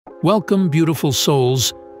Welcome, beautiful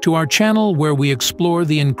souls, to our channel where we explore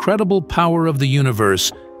the incredible power of the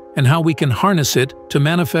universe and how we can harness it to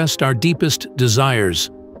manifest our deepest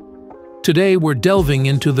desires. Today we're delving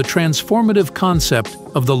into the transformative concept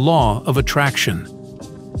of the law of attraction.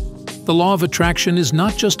 The law of attraction is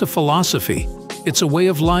not just a philosophy, it's a way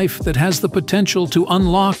of life that has the potential to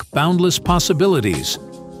unlock boundless possibilities.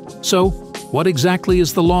 So, what exactly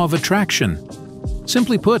is the law of attraction?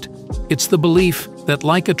 Simply put, it's the belief that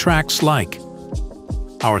like attracts like.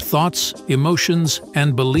 Our thoughts, emotions,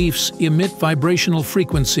 and beliefs emit vibrational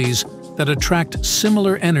frequencies that attract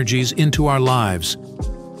similar energies into our lives.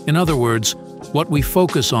 In other words, what we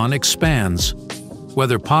focus on expands.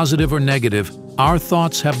 Whether positive or negative, our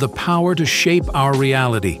thoughts have the power to shape our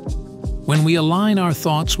reality. When we align our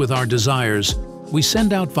thoughts with our desires, we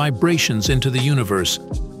send out vibrations into the universe,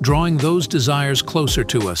 drawing those desires closer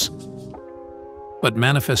to us. But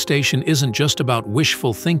manifestation isn't just about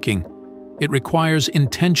wishful thinking. It requires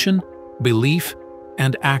intention, belief,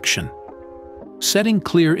 and action. Setting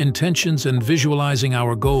clear intentions and visualizing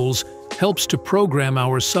our goals helps to program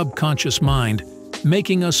our subconscious mind,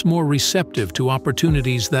 making us more receptive to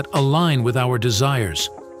opportunities that align with our desires.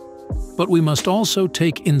 But we must also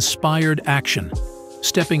take inspired action,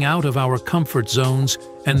 stepping out of our comfort zones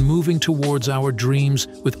and moving towards our dreams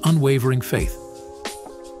with unwavering faith.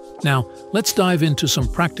 Now, let's dive into some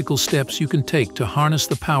practical steps you can take to harness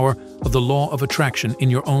the power of the law of attraction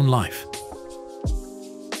in your own life.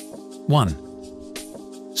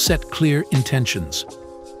 1. Set clear intentions.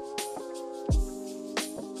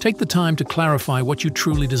 Take the time to clarify what you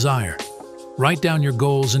truly desire. Write down your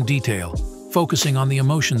goals in detail, focusing on the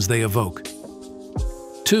emotions they evoke.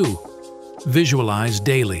 2. Visualize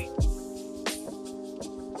daily.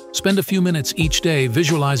 Spend a few minutes each day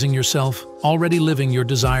visualizing yourself already living your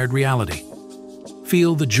desired reality.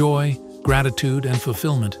 Feel the joy, gratitude, and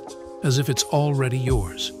fulfillment as if it's already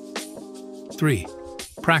yours. 3.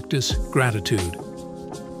 Practice gratitude.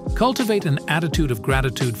 Cultivate an attitude of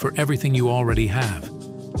gratitude for everything you already have.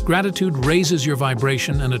 Gratitude raises your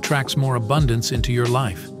vibration and attracts more abundance into your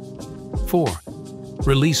life. 4.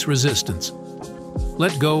 Release resistance.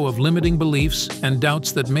 Let go of limiting beliefs and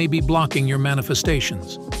doubts that may be blocking your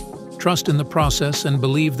manifestations. Trust in the process and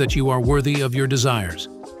believe that you are worthy of your desires.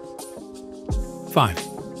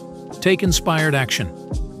 5. Take inspired action.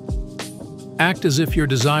 Act as if your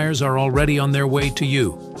desires are already on their way to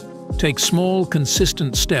you. Take small,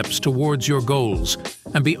 consistent steps towards your goals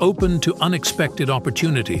and be open to unexpected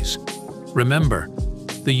opportunities. Remember,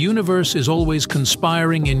 the universe is always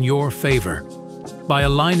conspiring in your favor. By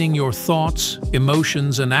aligning your thoughts,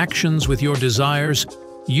 emotions, and actions with your desires,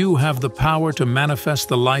 you have the power to manifest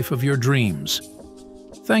the life of your dreams.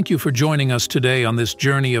 Thank you for joining us today on this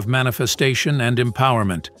journey of manifestation and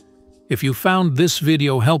empowerment. If you found this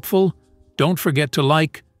video helpful, don't forget to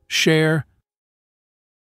like, share,